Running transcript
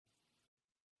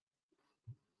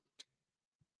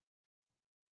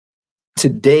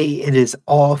Today, it is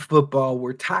all football.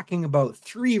 We're talking about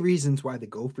 3 reasons why the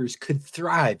Gophers could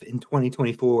thrive in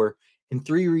 2024 and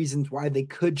 3 reasons why they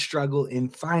could struggle.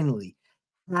 And finally,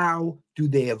 how do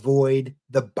they avoid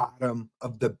the bottom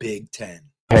of the Big Ten?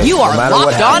 You are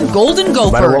Locked On Golden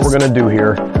Gophers. No matter what we're going to do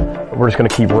here, we're just going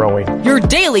to keep rowing. Your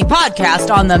daily podcast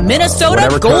on the Minnesota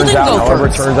Whatever Golden turns out, Gophers. However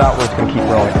it turns out, we're just going to keep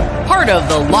rowing. Part of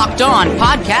the Locked On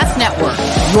Podcast Network.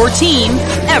 Your team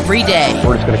every day.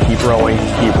 We're just going to keep rowing,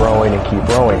 and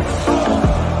keep rowing.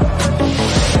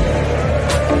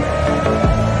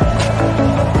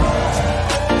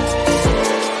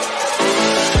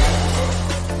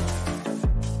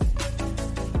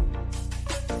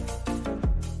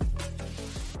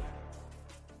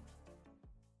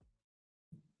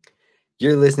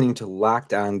 You're listening to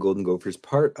Locked On Golden Gophers,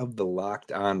 part of the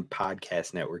Locked On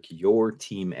Podcast Network, your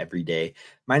team every day.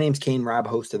 My name's Kane Robb,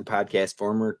 host of the podcast,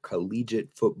 former collegiate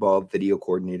football video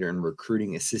coordinator and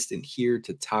recruiting assistant, here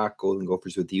to talk Golden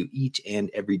Gophers with you each and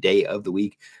every day of the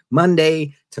week,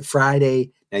 Monday to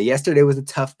Friday. Now, yesterday was a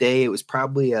tough day. It was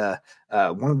probably one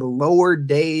of the lower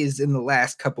days in the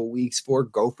last couple weeks for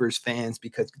Gophers fans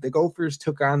because the Gophers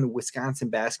took on the Wisconsin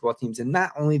basketball teams, and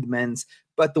not only the men's,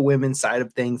 but the women's side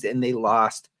of things, and they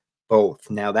lost both.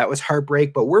 Now, that was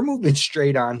heartbreak, but we're moving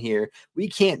straight on here. We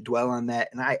can't dwell on that,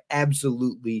 and I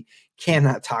absolutely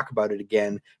cannot talk about it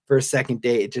again for a second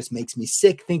day. It just makes me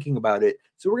sick thinking about it.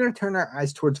 So we're going to turn our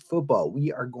eyes towards football.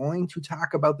 We are going to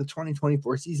talk about the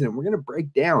 2024 season, and we're going to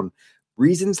break down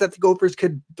reasons that the Gophers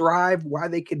could thrive, why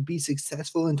they could be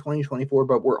successful in 2024,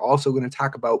 but we're also going to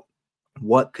talk about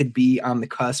what could be on the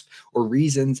cusp or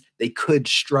reasons they could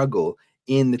struggle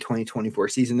in the 2024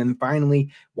 season. And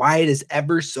finally, why it is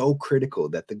ever so critical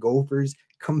that the Gophers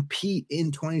compete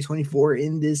in 2024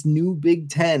 in this new Big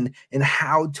Ten, and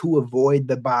how to avoid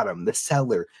the bottom, the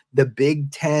cellar, the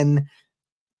Big Ten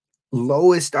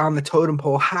lowest on the totem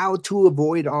pole, how to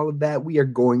avoid all of that. We are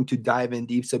going to dive in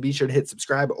deep. So be sure to hit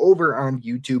subscribe over on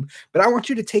YouTube. But I want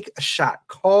you to take a shot.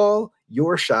 Call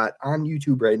your shot on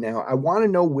YouTube right now. I want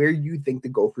to know where you think the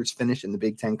Gophers finish in the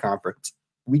Big Ten Conference.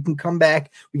 We can come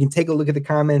back. We can take a look at the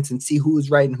comments and see who is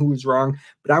right and who is wrong.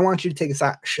 But I want you to take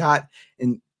a shot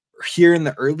and here in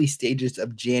the early stages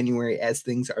of January as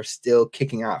things are still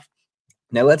kicking off.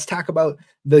 Now, let's talk about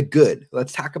the good.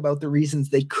 Let's talk about the reasons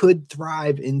they could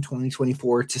thrive in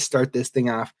 2024 to start this thing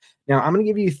off. Now, I'm going to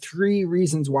give you 3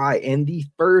 reasons why. And the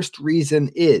first reason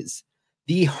is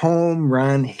the home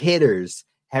run hitters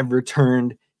have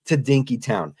returned to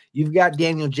Dinkytown. You've got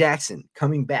Daniel Jackson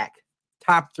coming back,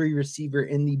 top 3 receiver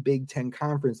in the Big Ten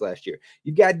Conference last year.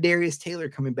 You've got Darius Taylor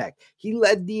coming back. He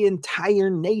led the entire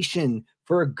nation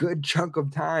for a good chunk of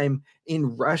time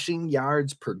in rushing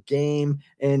yards per game.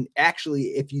 And actually,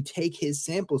 if you take his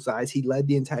sample size, he led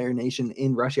the entire nation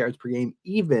in rush yards per game,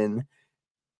 even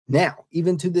now,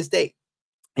 even to this day.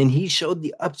 And he showed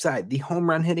the upside, the home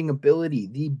run hitting ability,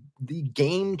 the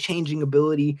game-changing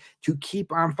ability to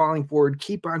keep on falling forward,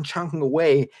 keep on chunking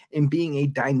away, and being a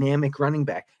dynamic running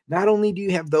back. Not only do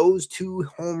you have those 2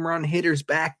 home run hitters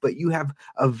back, but you have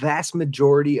a vast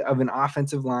majority of an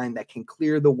offensive line that can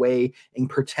clear the way and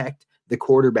protect the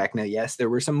quarterback. Now, yes, there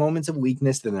were some moments of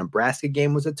weakness. The Nebraska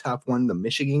game was a tough one. The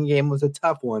Michigan game was a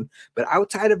tough one. But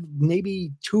outside of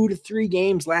maybe 2 to 3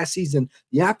 games last season,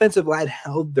 the offensive line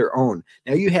held their own.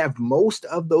 Now, you have most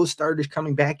of those starters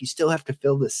coming back. You still have to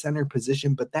fill the center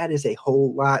position, but that is a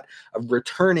whole lot of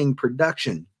returning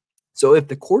production. So if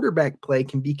the quarterback play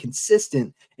can be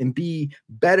consistent and be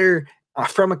better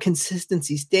from a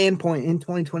consistency standpoint in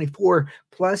 2024,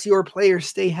 plus your players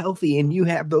stay healthy and you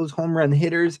have those home run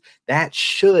hitters, that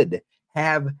should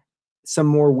have some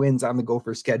more wins on the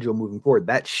Gophers schedule moving forward.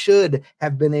 That should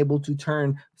have been able to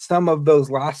turn some of those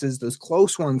losses, those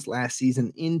close ones last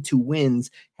season, into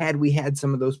wins had we had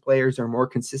some of those players or more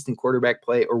consistent quarterback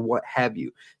play or what have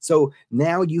you. So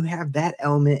now you have that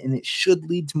element and it should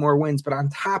lead to more wins. But on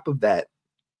top of that,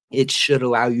 it should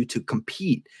allow you to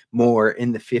compete more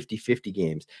in the 50-50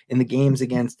 games, in the games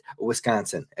against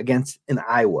Wisconsin, against an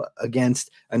Iowa,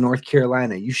 against a North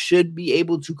Carolina. You should be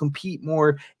able to compete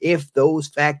more if those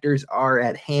factors are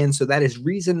at hand. So that is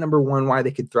reason number 1 why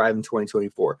they could thrive in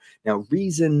 2024. Now,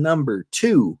 reason number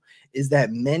 2 is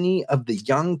that many of the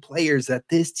young players that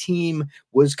this team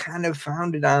was kind of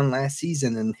founded on last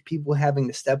season and people having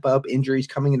to step up, injuries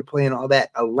coming into play and all that,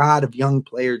 a lot of young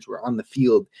players were on the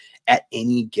field at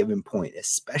any given point,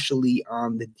 especially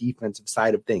on the defensive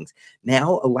side of things.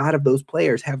 Now, a lot of those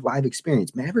players have live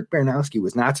experience. Maverick Baranowski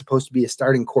was not supposed to be a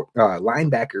starting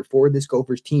linebacker for this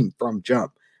Gophers team from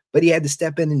jump. but he had to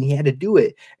step in and he had to do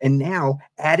it. And now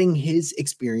adding his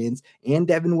experience and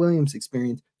Devin Williams'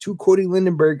 experience to Cody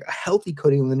Lindenberg, a healthy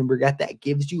Cody Lindenberg, that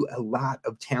gives you a lot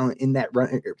of talent in that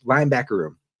linebacker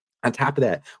room. On top of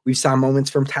that, we saw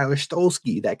moments from Tyler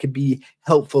Stolsky that could be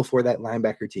helpful for that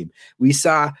linebacker team. We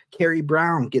saw Kerry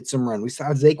Brown get some run. We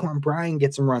saw Zaquan Bryan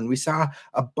get some run. We saw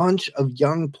a bunch of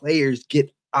young players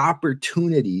get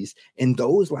opportunities, and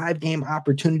those live game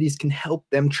opportunities can help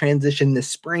them transition this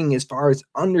spring as far as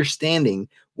understanding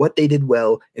what they did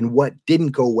well and what didn't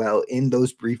go well in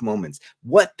those brief moments,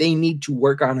 what they need to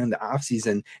work on in the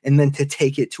offseason, and then to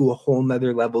take it to a whole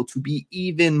nother level to be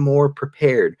even more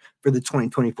prepared for the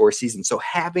 2024 season. So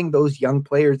having those young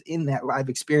players in that live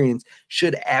experience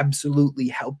should absolutely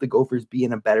help the Gophers be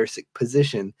in a better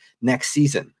position next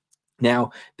season.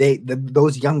 Now,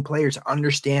 those young players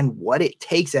understand what it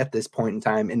takes at this point in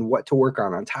time and what to work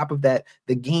on. On top of that,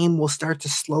 the game will start to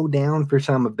slow down for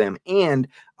some of them, and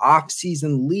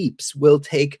off-season leaps will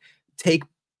I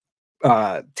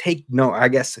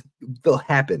guess they'll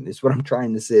happen is what I'm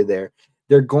trying to say there.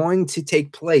 They're going to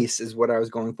take place is what I was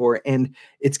going for. And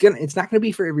it's not going to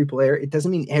be for every player. It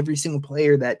doesn't mean every single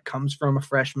player that comes from a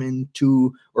freshman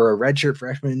or a redshirt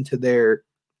freshman to their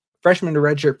freshman to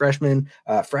redshirt freshman,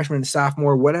 freshman to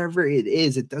sophomore, whatever it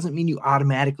is, it doesn't mean you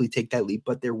automatically take that leap,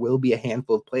 but there will be a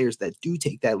handful of players that do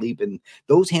take that leap. And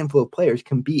those handful of players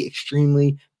can be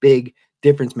extremely big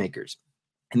difference makers.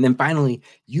 And then finally,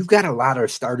 you've got a lot of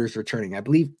starters returning. I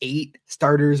believe 8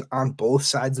 starters on both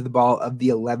sides of the ball of the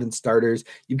 11 starters.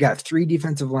 You've got 3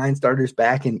 defensive line starters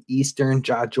back in Eastern,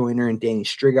 Josh Joyner, and Danny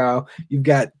Strigow. You've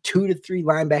got 2 to 3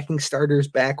 linebacking starters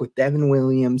back with Devin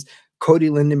Williams,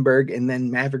 Cody Lindenberg, and then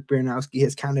Maverick Baranowski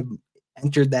has kind of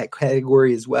entered that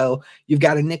category as well. You've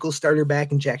got a nickel starter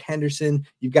back in Jack Henderson.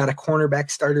 You've got a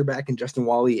cornerback starter back in Justin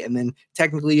Wally. And then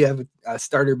technically you have a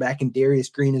starter back in Darius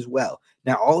Green as well.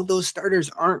 Now, all of those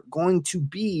starters aren't going to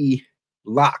be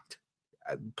locked.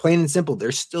 Plain and simple,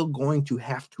 they're still going to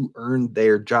have to earn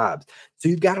their jobs. So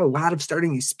you've got a lot of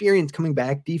starting experience coming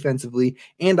back defensively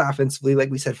and offensively. Like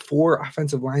we said, 4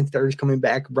 offensive line starters coming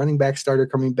back, running back starter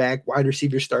coming back, wide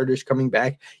receiver starters coming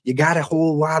back. You got a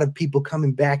whole lot of people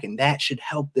coming back, and that should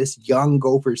help this young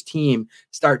Gophers team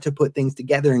start to put things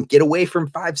together and get away from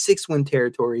 5-6 win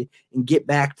territory and get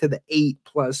back to the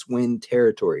 8+ win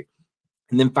territory.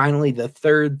 And then finally, the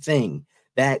third thing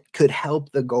that could help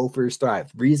the Gophers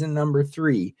thrive, reason number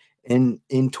 3 in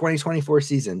 2024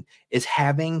 season, is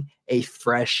having a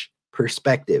fresh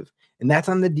perspective. And that's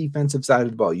on the defensive side of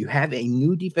the ball. You have a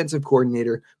new defensive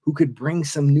coordinator who could bring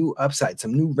some new upside,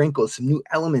 some new wrinkles, some new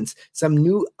elements, some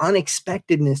new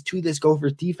unexpectedness to this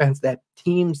Gophers defense that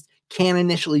teams can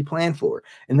initially plan for.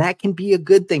 And that can be a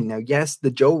good thing. Now, yes, the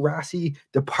Joe Rossi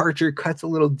departure cuts a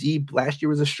little deep. Last year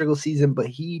was a struggle season, but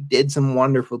he did some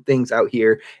wonderful things out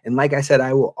here. And like I said,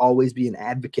 I will always be an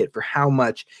advocate for how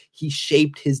much he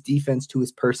shaped his defense to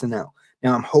his personnel.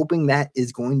 Now, I'm hoping that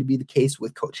is going to be the case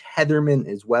with Coach Heatherman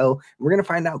as well. We're going to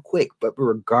find out quick, but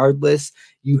regardless,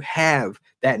 you have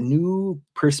that new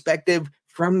perspective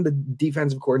from the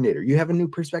defensive coordinator. You have a new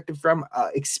perspective from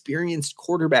an experienced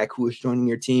quarterback who is joining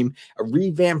your team, a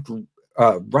revamped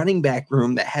running back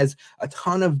room that has a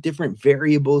ton of different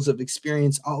variables of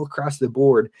experience all across the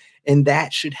board. And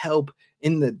that should help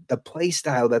in the play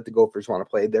style that the Gophers want to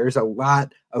play. There's a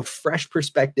lot of fresh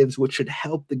perspectives, which should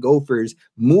help the Gophers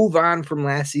move on from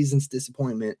last season's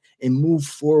disappointment and move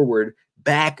forward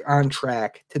back on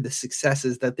track to the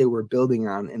successes that they were building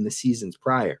on in the seasons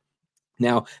prior.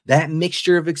 Now, that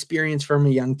mixture of experience from a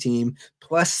young team,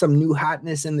 plus some new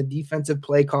hotness in the defensive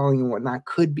play calling and whatnot,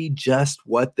 could be just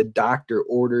what the doctor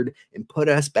ordered and put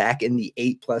us back in the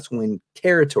 8+ win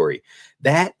territory.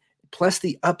 That, plus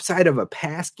the upside of a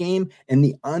pass game and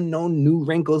the unknown new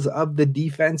wrinkles of the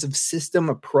defensive system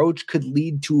approach, could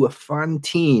lead to a fun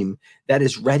team that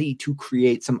is ready to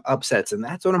create some upsets. And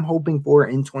that's what I'm hoping for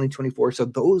in 2024. So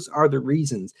those are the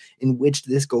reasons in which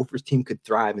this Gophers team could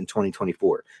thrive in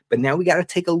 2024. But now we got to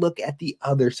take a look at the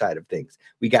other side of things.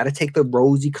 We got to take the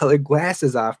rosy colored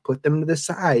glasses off, put them to the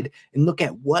side, and look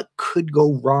at what could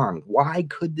go wrong. Why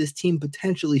could this team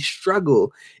potentially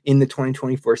struggle in the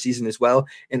 2024 season as well?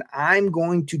 And I'm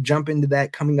going to jump into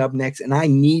that coming up next, and I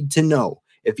need to know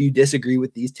if you disagree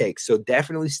with these takes. So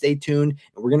definitely stay tuned,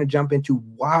 and we're going to jump into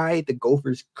why the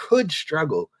Gophers could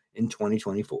struggle in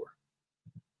 2024.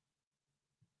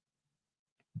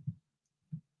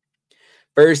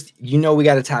 First, we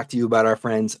got to talk to you about our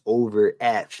friends over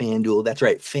at FanDuel. That's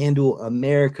right, FanDuel,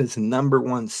 America's #1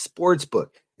 sportsbook.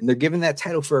 And they're given that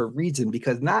title for a reason,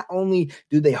 because not only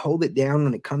do they hold it down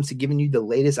when it comes to giving you the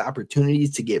latest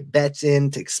opportunities to get bets in,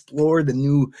 to explore the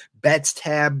new bets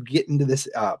tab, get into this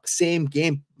same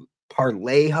game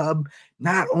parlay hub.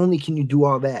 Not only can you do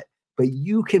all that, but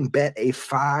you can bet a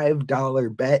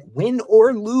 $5 bet, win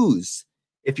or lose,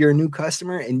 if you're a new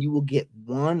customer, and you will get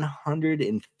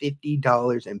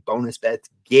 $150 in bonus bets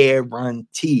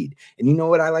guaranteed. And you know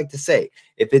what I like to say?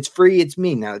 If it's free, it's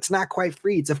me. Now, it's not quite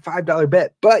free. It's a $5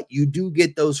 bet, but you do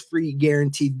get those free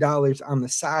guaranteed dollars on the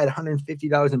side,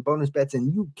 $150 in bonus bets,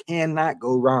 and you cannot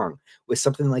go wrong with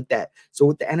something like that. So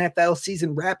with the NFL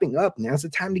season wrapping up, now's the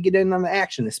time to get in on the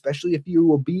action, especially if you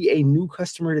will be a new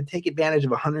customer, to take advantage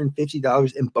of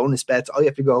 $150 in bonus bets. All you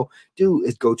have to do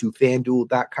is go to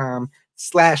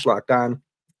FanDuel.com/lockedon.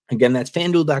 Again, that's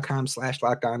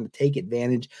FanDuel.com/lockedon to take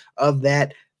advantage of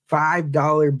that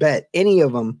 $5 bet. Any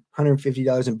of them,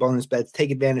 $150 in bonus bets.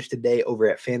 Take advantage today over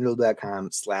at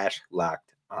FanDuel.com/lockedon.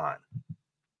 All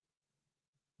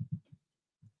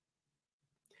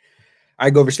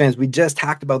right, Gophers fans, we just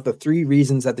talked about the 3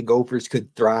 reasons that the Gophers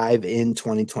could thrive in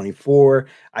 2024.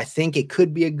 I think it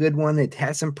could be a good one. It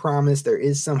has some promise. There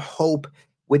is some hope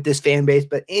with this fan base,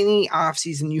 but any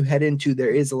offseason you head into, there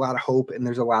is a lot of hope and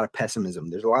there's a lot of pessimism.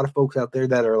 There's a lot of folks out there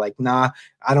that are like, nah,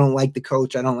 I don't like the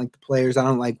coach. I don't like the players. I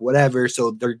don't like whatever.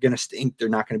 So they're going to stink. They're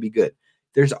not going to be good.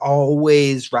 There's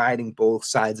always riding both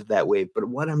sides of that wave. But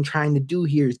what I'm trying to do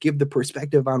here is give the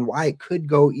perspective on why it could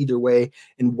go either way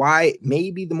and why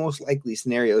maybe the most likely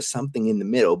scenario is something in the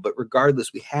middle. But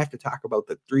regardless, we have to talk about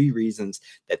the 3 reasons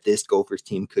that this Gophers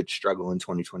team could struggle in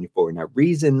 2024. Now,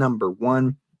 reason number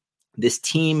 1, this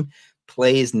team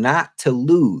plays not to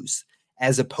lose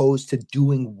as opposed to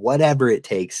doing whatever it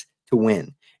takes to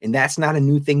win. And that's not a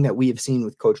new thing that we have seen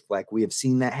with Coach Fleck. We have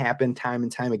seen that happen time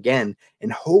and time again.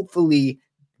 And hopefully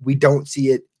we don't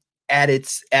see it at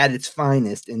its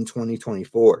finest in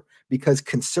 2024, because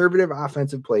conservative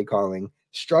offensive play calling,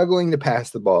 struggling to pass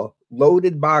the ball,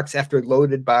 loaded box after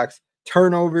loaded box,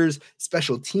 turnovers,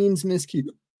 special teams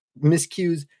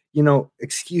miscues,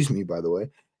 excuse me, by the way.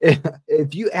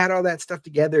 If you add all that stuff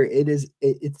together,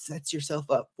 it sets yourself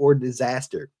up for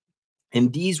disaster.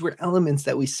 And these were elements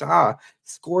that we saw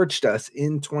scorched us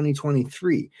in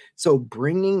 2023. So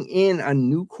bringing in a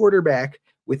new quarterback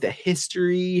with a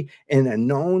history and a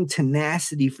known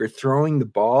tenacity for throwing the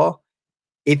ball,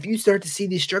 if you start to see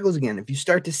these struggles again, if you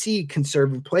start to see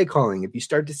conservative play calling, if you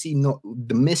start to see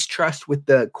the mistrust with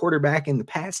the quarterback in the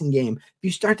passing game, if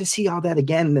you start to see all that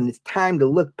again, then it's time to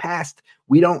look past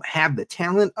we don't have the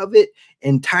talent of it,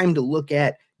 and time to look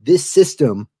at this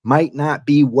system might not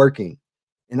be working.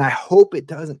 And I hope it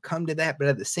doesn't come to that, but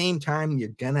at the same time, you're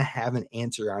going to have an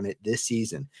answer on it this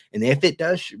season. And if it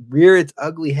does rear its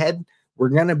ugly head, we're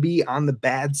going to be on the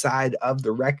bad side of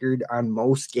the record on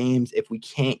most games if we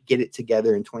can't get it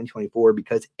together in 2024,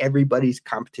 because everybody's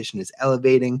competition is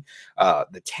elevating.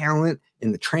 The talent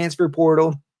in the transfer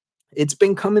portal, it's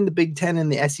been coming the Big Ten and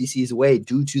the SEC's way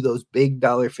due to those big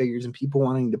dollar figures and people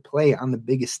wanting to play on the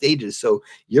biggest stages. So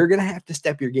you're going to have to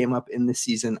step your game up in this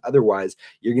season. Otherwise,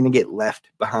 you're going to get left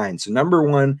behind. So number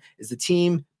 1 is the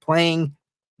team playing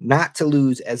not to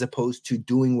lose as opposed to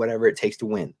doing whatever it takes to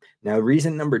win. Now,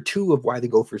 reason number 2 of why the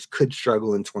Gophers could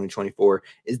struggle in 2024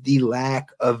 is the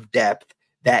lack of depth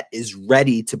that is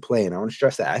ready to play. And I want to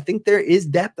stress that. I think there is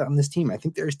depth on this team. I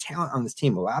think there's talent on this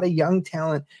team. A lot of young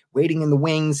talent waiting in the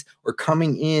wings or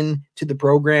coming in to the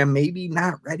program, maybe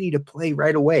not ready to play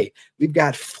right away. We've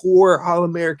got 4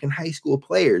 All-American high school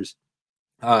players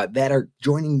that are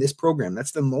joining this program.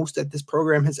 That's the most that this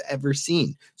program has ever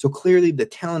seen. So clearly the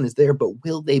talent is there, but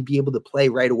will they be able to play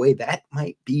right away? That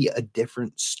might be a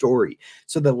different story.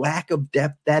 So the lack of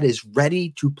depth that is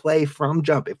ready to play from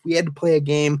jump. If we had to play a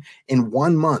game in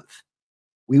 1 month,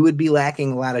 we would be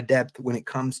lacking a lot of depth when it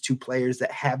comes to players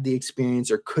that have the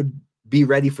experience or could be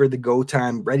ready for the go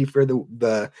time, ready for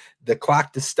the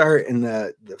clock to start and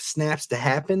the snaps to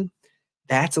happen.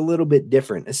 That's a little bit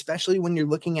different, especially when you're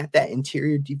looking at that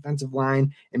interior defensive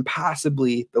line and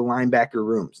possibly the linebacker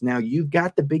rooms. Now, you've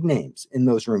got the big names in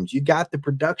those rooms. You've got the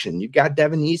production. You've got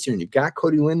Devin Eastern. You've got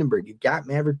Cody Lindenberg. You've got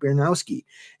Maverick Baranowski.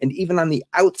 And even on the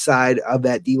outside of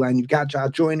that D-line, you've got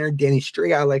Josh Joyner, Danny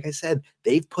Striga. Like I said,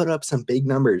 they've put up some big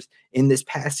numbers in this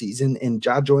past season, and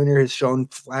Josh Joyner has shown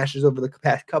flashes over the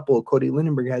past couple. Cody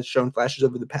Lindenberg has shown flashes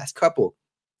over the past couple.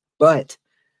 But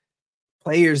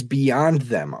players beyond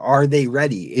them, are they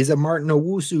ready? Is a Martin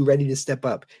Owusu ready to step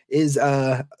up? Is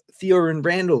Theoren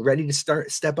Randall ready to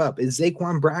step up? Is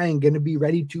Zaquan Bryan going to be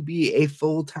ready to be a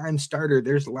full-time starter?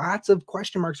 There's lots of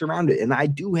question marks around it, and I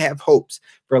do have hopes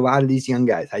for a lot of these young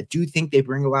guys. I do think they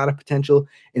bring a lot of potential,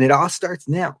 and it all starts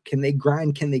now. Can they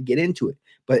grind? Can they get into it?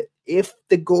 But if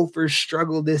the Gophers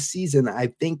struggle this season, I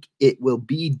think it will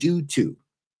be due to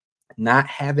not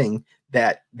having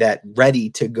that ready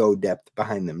to go depth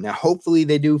behind them. Now, hopefully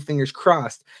they do, fingers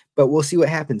crossed, but we'll see what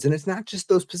happens. And it's not just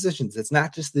those positions. It's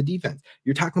not just the defense.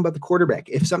 You're talking about the quarterback.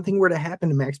 If something were to happen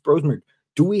to Max Brosmer,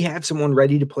 do we have someone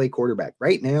ready to play quarterback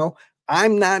right now?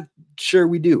 I'm not sure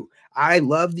we do. I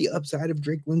love the upside of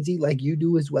Drake Lindsay like you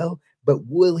do as well, but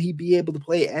will he be able to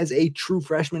play as a true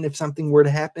freshman if something were to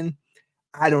happen?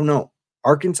 I don't know.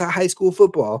 Arkansas high school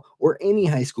football, or any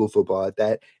high school football at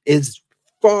that, is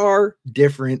far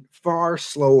different, far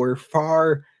slower,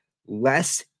 far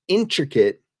less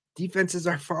intricate. Defenses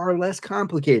are far less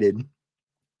complicated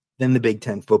than the Big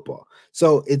Ten football.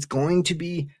 So it's going to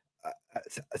be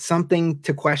something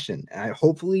to question.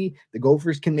 Hopefully the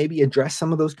Gophers can maybe address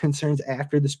some of those concerns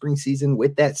after the spring season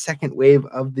with that second wave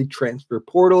of the transfer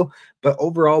portal. But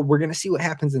overall, we're going to see what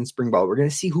happens in spring ball. We're going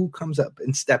to see who comes up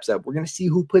and steps up. We're going to see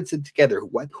who puts it together,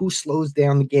 who slows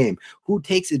down the game, who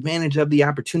takes advantage of the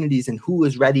opportunities, and who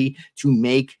is ready to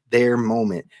make their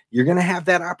moment. You're going to have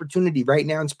that opportunity right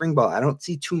now in spring ball. I don't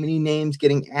see too many names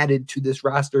getting added to this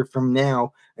roster from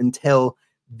now until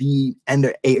the end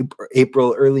of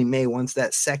April, early May, once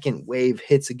that second wave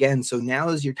hits again. So now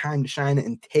is your time to shine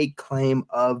and take claim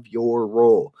of your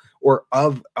role, or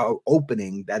of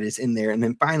opening that is in there. And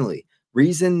then finally,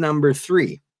 reason number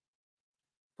 3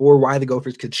 for why the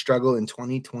Gophers could struggle in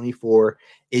 2024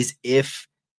 is if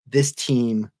this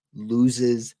team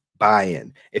loses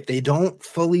buy-in. If they don't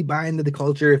fully buy into the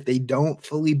culture, if they don't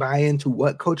fully buy into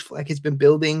what Coach Fleck has been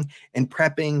building and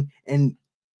prepping and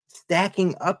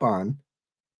stacking up on,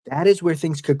 that is where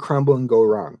things could crumble and go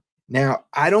wrong. Now,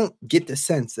 I don't get the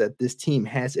sense that this team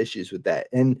has issues with that.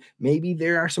 And maybe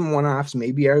there are some one-offs,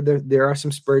 maybe there are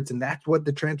some spurts, and that's what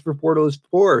the transfer portal is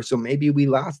for. So maybe we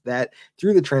lost that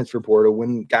through the transfer portal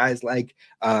when guys like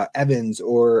Evans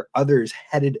or others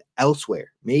headed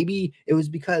elsewhere. Maybe it was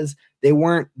because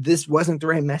this wasn't the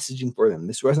right messaging for them.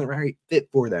 This wasn't the right fit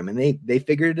for them. And they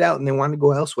figured it out and they wanted to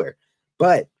go elsewhere.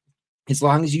 But as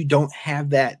long as you don't have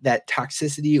that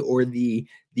toxicity or the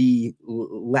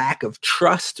lack of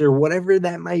trust or whatever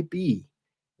that might be,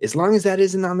 as long as that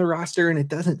isn't on the roster and it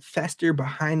doesn't fester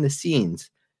behind the scenes,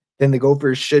 then the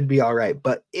Gophers should be all right.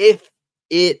 But if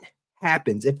it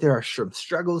happens, if there are some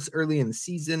struggles early in the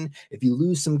season, if you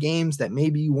lose some games that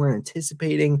maybe you weren't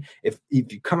anticipating, if you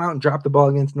come out and drop the ball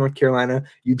against North Carolina,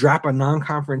 you drop a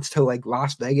non-conference to like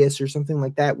Las Vegas or something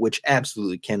like that, which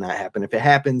absolutely cannot happen. If it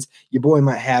happens, your boy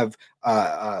might have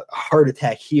a heart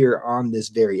attack here on this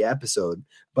very episode.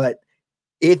 But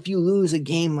if you lose a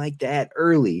game like that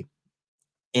early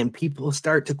and people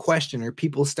start to question, or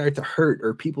people start to hurt,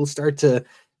 or people start to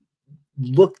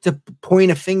look to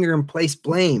point a finger and place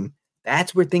blame,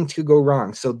 that's where things could go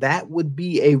wrong. So that would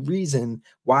be a reason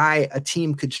why a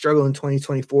team could struggle in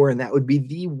 2024. And that would be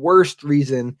the worst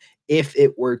reason if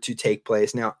it were to take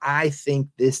place. Now, I think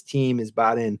this team is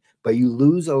bought in, but you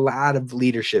lose a lot of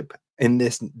leadership in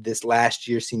this last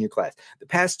year's senior class. The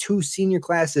past 2 senior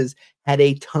classes had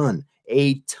a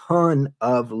ton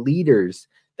of leaders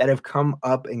that have come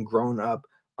up and grown up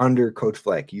under Coach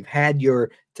Fleck. You've had your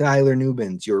Tyler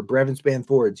Newbins, your Brevin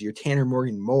Spanfords, your Tanner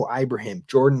Morgan, Mo Ibrahim,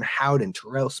 Jordan Howden,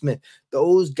 Terrell Smith.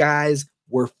 Those guys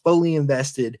were fully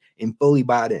invested and fully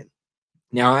bought in.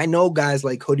 Now, I know guys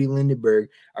like Cody Lindenberg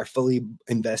are fully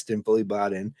invested and fully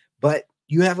bought in, but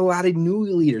you have a lot of new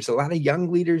leaders, a lot of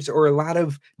young leaders, or a lot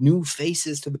of new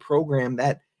faces to the program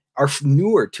that are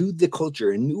newer to the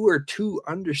culture and newer to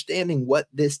understanding what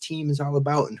this team is all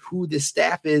about and who this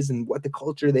staff is and what the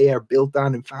culture they are built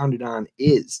on and founded on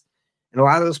is. And a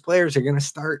lot of those players are going to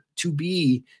start to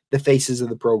be the faces of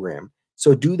the program.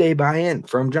 So do they buy in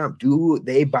from jump? Do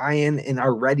they buy in and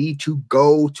are ready to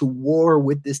go to war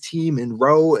with this team and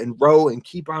row and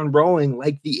keep on rowing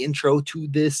like the intro to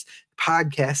this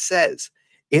podcast says?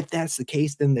 If that's the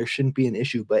case, then there shouldn't be an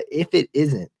issue. But if it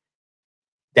isn't,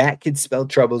 that could spell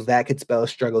troubles. That could spell a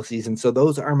struggle season. So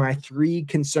those are my 3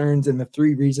 concerns and the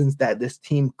 3 reasons that this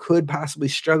team could possibly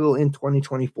struggle in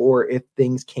 2024 if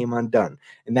things came undone.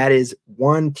 And that is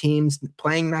 1, teams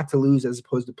playing not to lose as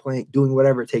opposed to doing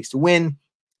whatever it takes to win.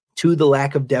 2, the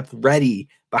lack of depth ready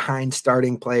behind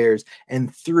starting players.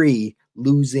 And 3,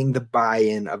 losing the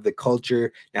buy-in of the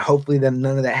culture. Now, hopefully none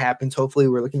of that happens. Hopefully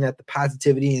we're looking at the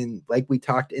positivity and like we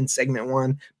talked in segment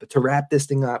 1. But to wrap this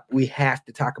thing up, we have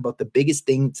to talk about the biggest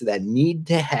things that need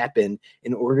to happen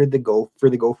in order for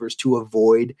the Gophers to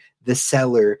avoid the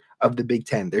cellar of the Big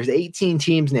Ten. There's 18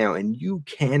 teams now, and you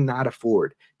cannot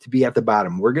afford to be at the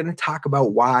bottom. We're going to talk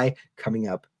about why coming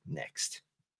up next.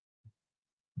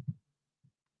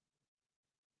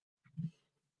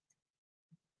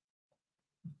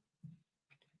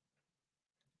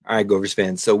 All right, Gophers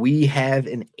fans. So we have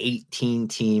an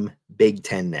 18-team Big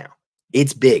Ten now.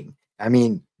 It's big. I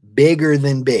mean, bigger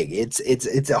than big. It's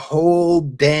a whole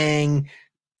dang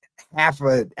half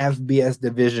a FBS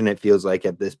division, it feels like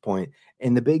at this point.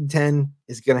 And the Big Ten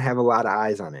is going to have a lot of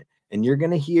eyes on it. And you're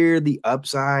going to hear the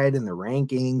upside and the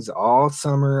rankings all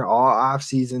summer, all off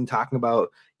season, talking about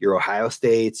your Ohio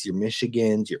States, your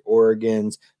Michigans, your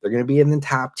Oregons. They're going to be in the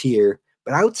top tier.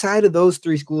 But outside of those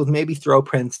three schools, maybe throw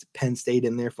Penn State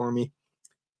in there for me.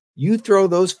 You throw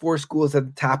those four schools at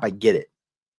the top, I get it.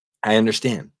 I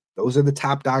understand. Those are the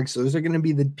top dogs. Those are going to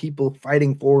be the people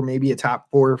fighting for maybe a top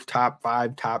 4, top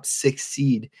 5, top 6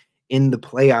 seed in the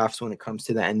playoffs when it comes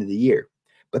to the end of the year.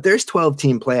 But there's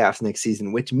 12-team playoffs next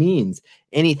season, which means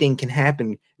anything can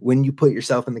happen when you put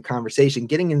yourself in the conversation,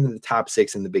 getting into the top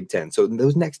 6 in the Big Ten. So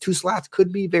those next 2 slots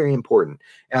could be very important.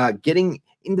 Getting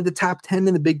into the top 10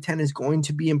 in the Big Ten is going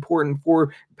to be important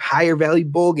for higher value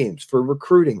bowl games, for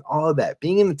recruiting, all of that.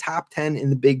 Being in the top 10 in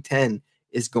the Big Ten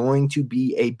is going to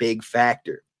be a big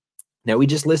factor. Now, we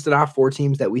just listed off 4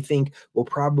 teams that we think will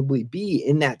probably be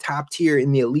in that top tier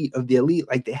in the elite of the elite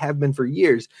like they have been for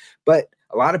years. But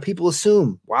a lot of people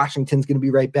assume Washington's going to be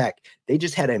right back. They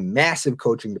just had a massive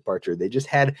coaching departure. They just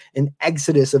had an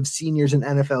exodus of seniors and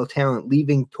NFL talent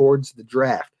leaving towards the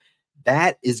draft.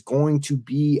 That is going to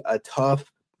be a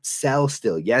tough sell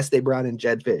still. Yes, they brought in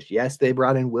Jed Fish. Yes, they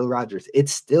brought in Will Rogers. It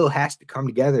still has to come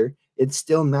together. It's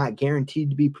still not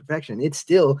guaranteed to be perfection. It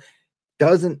still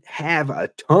doesn't have a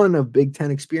ton of Big Ten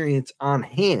experience on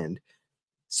hand.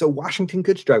 So Washington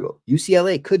could struggle.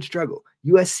 UCLA could struggle.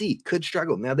 USC could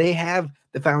struggle. Now, they have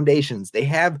the foundations. They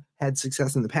have had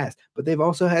success in the past, but they've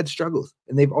also had struggles.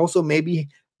 And they've also maybe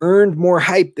earned more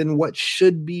hype than what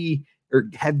should be, or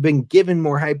have been given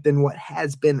more hype than what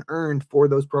has been earned for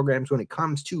those programs when it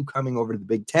comes to coming over to the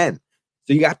Big Ten.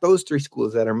 So you got those 3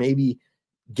 schools that are maybe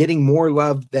getting more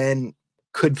love than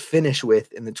could finish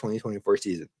with in the 2024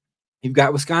 season. You've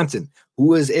got Wisconsin, who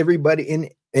was everybody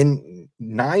in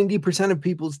 90% of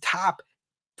people's top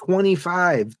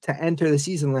 25 to enter the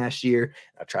season last year.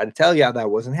 I tried to tell you how that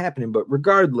wasn't happening, but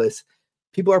regardless,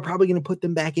 people are probably going to put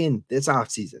them back in this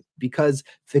offseason because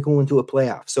Fickle went to a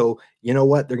playoff. So you know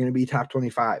what? They're going to be top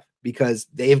 25 because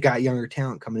they've got younger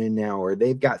talent coming in now, or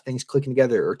they've got things clicking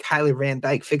together, or Tyler Van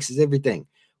Dyke fixes everything,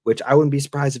 which I wouldn't be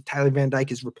surprised if Tyler Van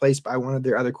Dyke is replaced by one of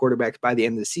their other quarterbacks by the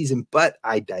end of the season, but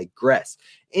I digress.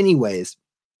 Anyways,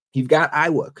 you've got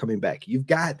Iowa coming back. You've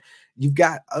got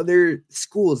other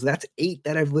schools. That's 8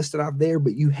 that I've listed off there,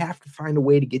 but you have to find a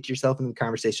way to get yourself in the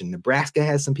conversation. Nebraska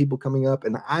has some people coming up,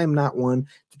 and I'm not one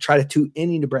to try to toot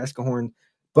any Nebraska horn,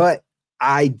 but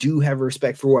I do have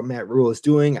respect for what Matt Rule is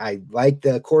doing. I like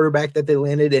the quarterback that they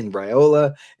landed in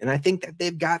Raiola, and I think that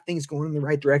they've got things going in the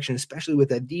right direction, especially with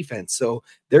that defense. So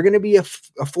they're going to be a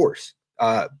force.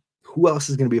 Who else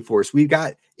is going to be a force? We've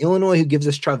got Illinois, who gives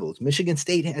us troubles. Michigan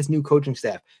State has new coaching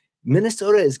staff.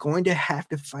 Minnesota is going to have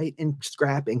to fight and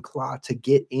scrap and claw to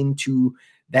get into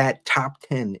that top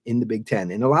 10 in the Big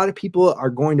Ten. And a lot of people are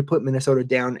going to put Minnesota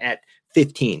down at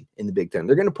 15 in the Big Ten.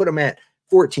 They're going to put them at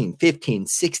 14, 15,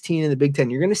 16 in the Big Ten.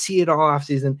 You're going to see it all off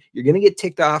season. You're going to get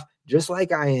ticked off just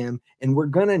like I am. And we're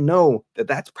going to know that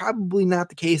that's probably not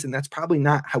the case. And that's probably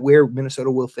not where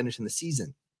Minnesota will finish in the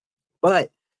season.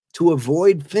 But to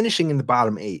avoid finishing in the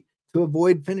bottom 8, to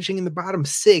avoid finishing in the bottom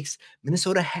 6,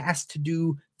 Minnesota has to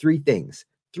do 3 things.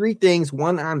 3 things,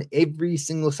 one on every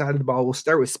single side of the ball. We'll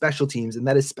start with special teams, and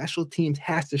that is special teams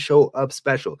has to show up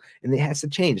special, and it has to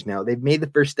change. Now, they've made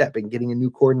the first step in getting a new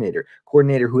coordinator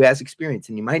who has experience,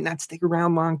 and he might not stick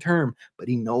around long term, but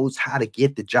he knows how to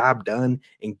get the job done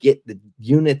and get the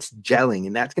units gelling,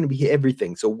 and that's going to be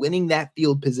everything. So winning that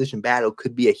field position battle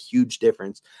could be a huge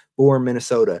difference for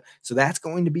Minnesota. So that's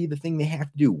going to be the thing they have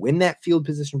to do. Win that field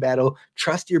position battle,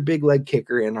 trust your big leg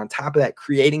kicker, and on top of that,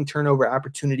 creating turnover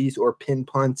opportunities or pin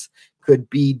punts could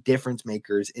be difference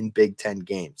makers in Big Ten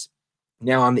games.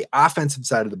 Now, on the offensive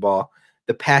side of the ball,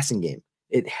 the passing game,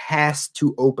 it has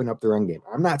to open up the run game.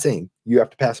 I'm not saying you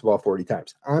have to pass the ball 40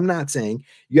 times. I'm not saying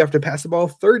you have to pass the ball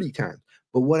 30 times.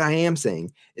 But what I am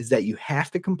saying is that you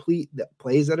have to complete the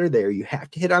plays that are there. You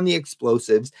have to hit on the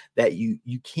explosives that you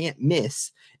can't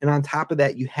miss. And on top of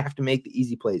that, you have to make the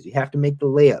easy plays. You have to make the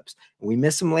layups. And we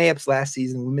missed some layups last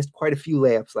season. We missed quite a few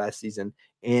layups last season.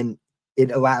 And it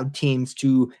allowed teams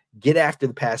to get after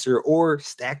the passer or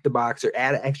stack the box or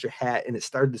add an extra hat, and it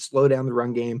started to slow down the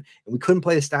run game, and we couldn't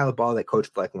play the style of ball that Coach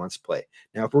Fleck wants to play.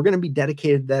 Now, if we're going to be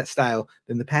dedicated to that style,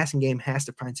 then the passing game has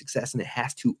to find success, and it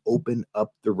has to open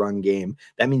up the run game.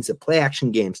 That means the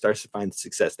play-action game starts to find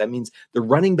success. That means the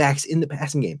running backs in the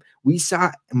passing game. We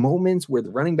saw moments where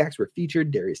the running backs were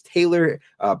featured, Darius Taylor,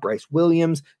 Bryce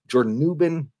Williams, Jordan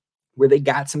Newbin, where they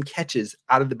got some catches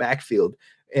out of the backfield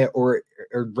or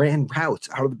ran routes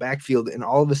out of the backfield, and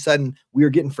all of a sudden we are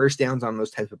getting first downs on those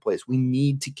types of plays. We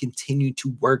need to continue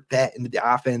to work that into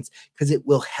the offense because it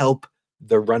will help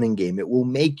the running game. It will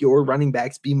make your running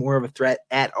backs be more of a threat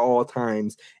at all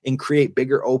times and create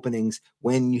bigger openings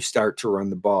when you start to run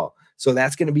the ball. So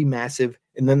that's going to be massive.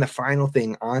 And then the final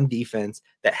thing on defense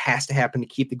that has to happen to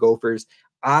keep the Gophers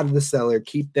out of the cellar,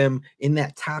 keep them in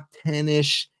that top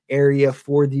 10-ish area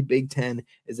for the Big Ten,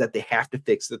 is that they have to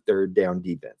fix the third down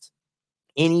defense.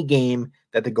 Any game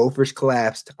that the Gophers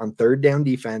collapsed on third down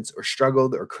defense or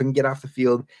struggled or couldn't get off the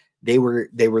field, they were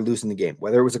losing the game.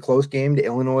 Whether it was a close game to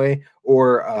Illinois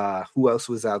or who else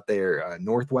was out there,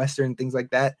 Northwestern, things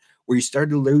like that, where you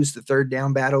started to lose the third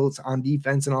down battles on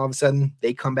defense and all of a sudden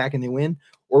they come back and they win,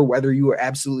 or whether you were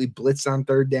absolutely blitzed on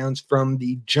third downs from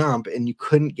the jump and you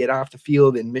couldn't get off the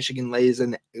field and Michigan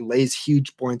lays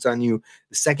huge points on you.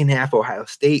 The second half, Ohio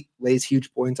State lays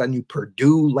huge points on you.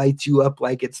 Purdue lights you up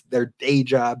like it's their day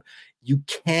job. You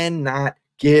cannot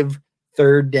give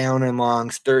third down and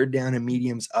longs, third down and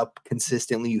mediums up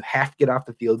consistently. You have to get off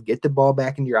the field, get the ball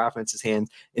back into your offense's hands,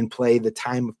 and play the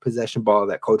time of possession ball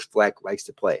that Coach Fleck likes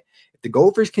to play. If the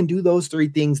Gophers can do those three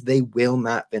things, they will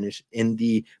not finish in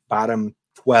the bottom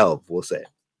 12, we'll say.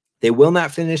 They will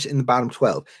not finish in the bottom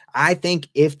 12. I think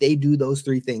if they do those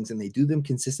three things and they do them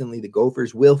consistently, the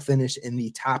Gophers will finish in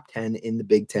the top 10 in the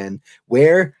Big Ten,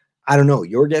 where I don't know.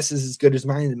 Your guess is as good as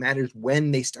mine. It matters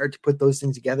when they start to put those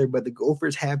things together, but the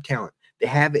Gophers have talent. They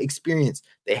have experience.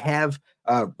 They have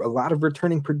a lot of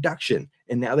returning production,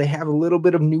 and now they have a little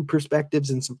bit of new perspectives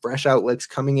and some fresh outlooks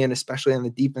coming in, especially on the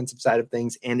defensive side of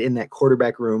things and in that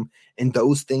quarterback room, and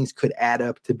those things could add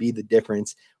up to be the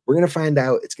difference. We're going to find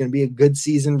out. It's going to be a good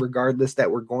season regardless, that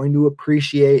we're going to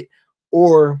appreciate,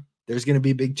 or there's going to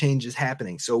be big changes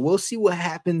happening. So we'll see what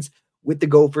happens with the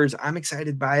Gophers. I'm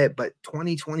excited by it, but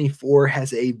 2024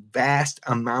 has a vast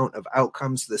amount of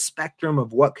outcomes. The spectrum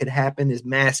of what could happen is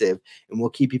massive, and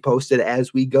we'll keep you posted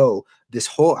as we go this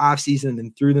whole offseason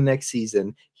and through the next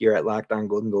season here at Locked On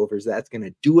Golden Gophers. That's going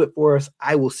to do it for us.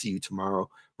 I will see you tomorrow.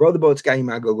 Row the boat, Sky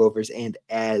Go Gophers, and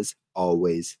as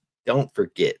always, don't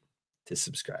forget to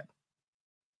subscribe.